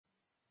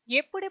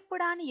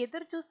ఎప్పుడెప్పుడా అని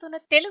ఎదురు చూస్తున్న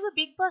తెలుగు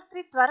బిగ్ బాస్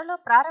 3 త్వరలో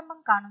ప్రారంభం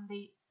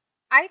కానుంది.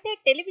 అయితే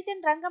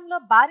టెలివిజన్ రంగంలో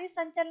భారీ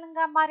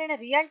సంచలనంగా మారిన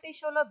రియాలిటీ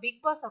షోలో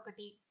బిగ్ బాస్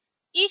ఒకటి.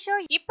 ఈ షో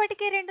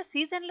ఇప్పటికే 2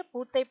 సీజన్లు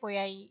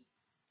పూర్తయిపోయాయి.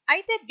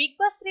 అయితే బిగ్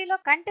బాస్ 3లో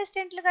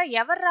కంటెస్టెంట్లుగా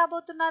ఎవరు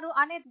రాబోతున్నారు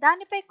అనే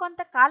దానిపై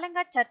కొంత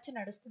కాలంగా చర్చ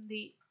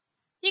నడుస్తుంది.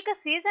 ఇక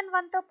సీజన్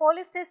 1తో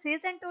పోలిస్తే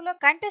సీజన్ 2లో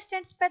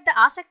కంటెస్టెంట్స్ పెద్ద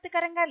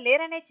ఆసక్తికరంగా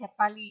లేరనే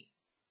చెప్పాలి.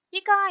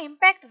 ఇక ఆ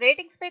ఇంపాక్ట్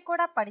రేటింగ్స్ పై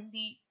కూడా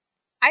పడింది.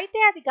 అయితే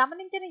అది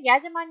గమనించిన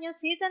యాజమాన్యం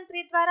సీజన్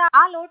 3 ద్వారా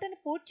ఆ లోటును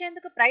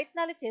పూడ్చేందుకు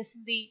ప్రయత్నాలు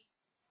చేసింది.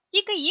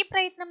 ఇక ఈ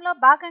ప్రయత్నంలో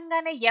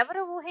భాగంగానే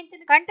ఎవరు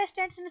ఊహించిన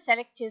కంటెస్టెంట్స్ ని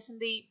సెలెక్ట్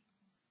చేసింది.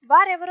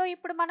 వారెవరో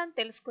ఇప్పుడు మనం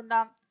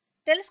తెలుసుకుందాం.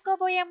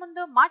 తెలుసుకోబోయే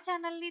ముందు మా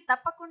ఛానల్ ని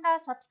తప్పకుండా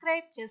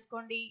సబ్స్క్రైబ్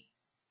చేసుకోండి.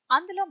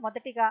 అందులో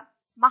మొదటిగా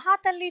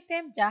మహాతల్లి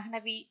ఫేమ్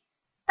జాహ్నవి.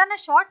 తన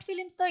షార్ట్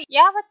ఫిలిమ్స్ తో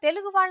యావత్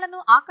తెలుగు వాళ్లను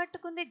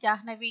ఆకట్టుకుంది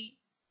జాహ్నవి.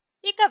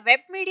 ఇక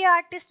వెబ్ మీడియా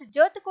ఆర్టిస్ట్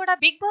జ్యోతి కూడా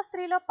బిగ్ బాస్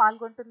 3లో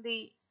పాల్గొంటుంది.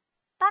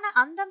 తన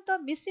అందంతో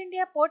మిస్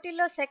ఇండియా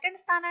పోటీల్లో సెకండ్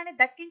స్థానాన్ని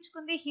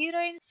దక్కించుకుంది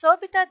హీరోయిన్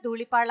శోభితా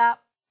ధూళిపాళ.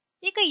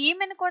 ఇక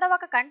ఈమెను కూడా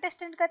ఒక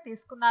కంటెస్టెంట్ గా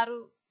తీసుకున్నారు.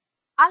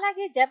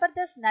 అలాగే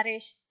జబర్దస్త్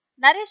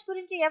నరేష్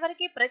గురించి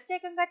ఎవరికి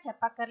ప్రత్యేకంగా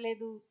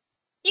చెప్పక్కర్లేదు.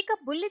 ఇక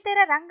బుల్లితెర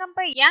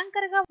రంగంపై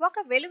యాంకర్ గా ఒక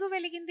వెలుగు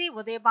వెలిగింది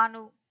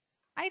ఉదయభాను.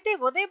 అయితే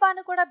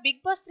ఉదయభాను కూడా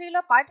బిగ్ బాస్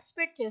 3లో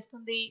పార్టిసిపేట్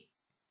చేస్తుంది.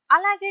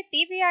 అలాగే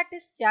టీవీ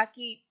ఆర్టిస్ట్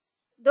జాకీ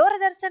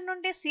దూరదర్శన్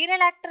నుండి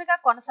సీరియల్ యాక్టర్ గా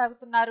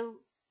కొనసాగుతున్నారు.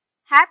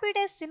 హ్యాపీ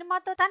డేస్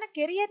సినిమాతో తన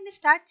కెరియర్ ని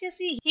స్టార్ట్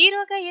చేసి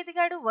హీరోగా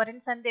ఎదిగాడు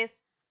వరుణ్ సందేశ్.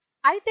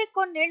 అయితే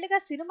కొన్నేళ్లుగా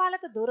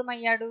సినిమాలకు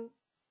దూరమయ్యాడు.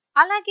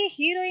 అలాగే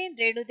హీరోయిన్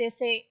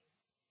రేణుదేశాయ్,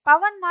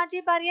 పవన్ మాజీ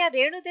భార్య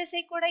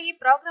రేణుదేశాయ్ కూడా ఈ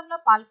ప్రోగ్రామ్ లో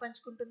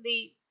పాల్పంచుకుంటుంది.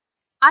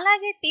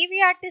 అలాగే TV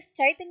artist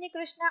Chaitanya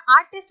Krishna,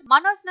 artist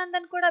Manoj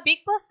Nandan కూడా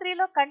బిగ్ బాస్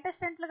 3లో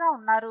కంటెస్టెంట్లుగా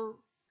ఉన్నారు.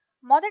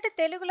 మొదట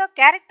తెలుగులో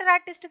క్యారెక్టర్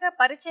ఆర్టిస్ట్ గా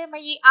పరిచయం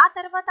అయ్యి ఆ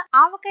తర్వాత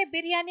ఆవకాయ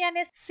బిర్యానీ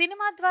అనే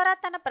సినిమా ద్వారా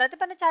తన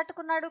ప్రతిభను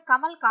చాటుకున్నాడు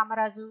కమల్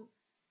కామరాజు.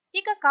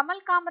 ఇక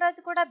కమల్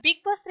కామరాజు కూడా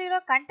బిగ్ బాస్ 3లో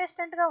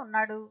కంటెస్టెంట్ గా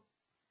ఉన్నాడు.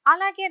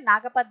 అలాగే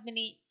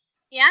నాగపద్మిని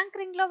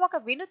యాంకరింగ్ లో ఒక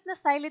వినూత్న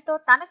శైలితో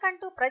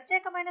తనకంటూ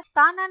ప్రత్యేకమైన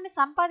స్థానాన్ని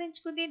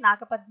సంపాదించుకుంది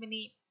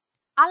నాగపద్మిని.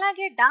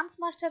 అలాగే డాన్స్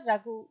మాస్టర్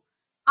రఘు,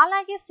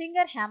 అలాగే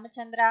సింగర్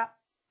హేమచంద్ర.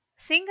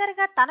 సింగర్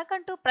గా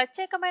తనకంటూ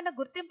ప్రత్యేకమైన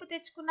గుర్తింపు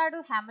తెచ్చుకున్నాడు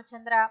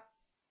హేమచంద్ర.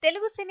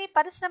 తెలుగు సినీ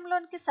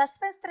పరిశ్రమలోనికి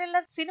సస్పెన్స్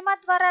థ్రిల్లర్ సినిమా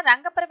ద్వారా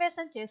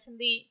రంగప్రవేశం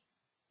చేసింది.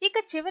 ఇక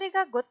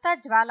చివరిగా గుత్తా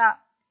జ్వాల.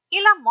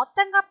 ఇలా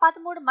మొత్తంగా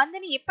 13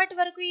 మందిని ఇప్పటి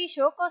వరకు ఈ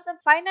షో కోసం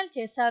ఫైనల్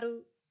చేశారు.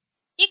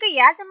 ఇక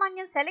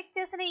యాజమాన్యం సెలెక్ట్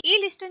చేసిన ఈ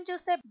లిస్టును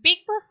చూస్తే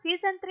big boss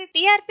season 3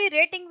 TRP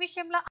rating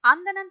విషయంలో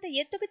అందనంత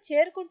ఎత్తుకు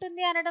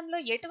చేరుకుంటుంది అనడంలో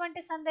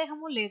ఎటువంటి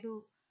సందేహమూ లేదు.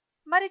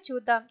 మరి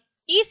చూద్దాం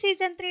ఈ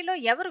సీజన్ 3లో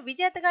ఎవరు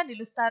విజేతగా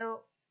నిలుస్తారో.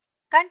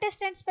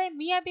 కంటెస్టెంట్స్ పై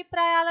మీ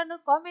అభిప్రాయాలను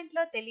కామెంట్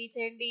లో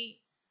తెలియజేయండి.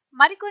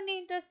 మరికొన్ని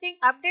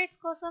ఇంట్రెస్టింగ్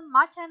అప్డేట్స్ కోసం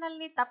మా ఛానల్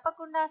ని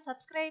తప్పకుండా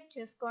సబ్స్క్రైబ్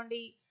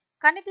చేసుకోండి.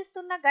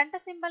 కనిపిస్తున్న గంట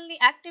సింబల్ ని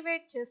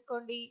యాక్టివేట్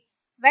చేసుకోండి.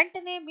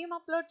 వెంటనే మేము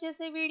అప్లోడ్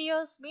చేసే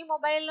వీడియోస్ మీ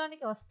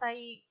మొబైల్లోనికి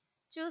వస్తాయి.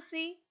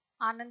 చూసి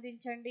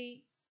ఆనందించండి.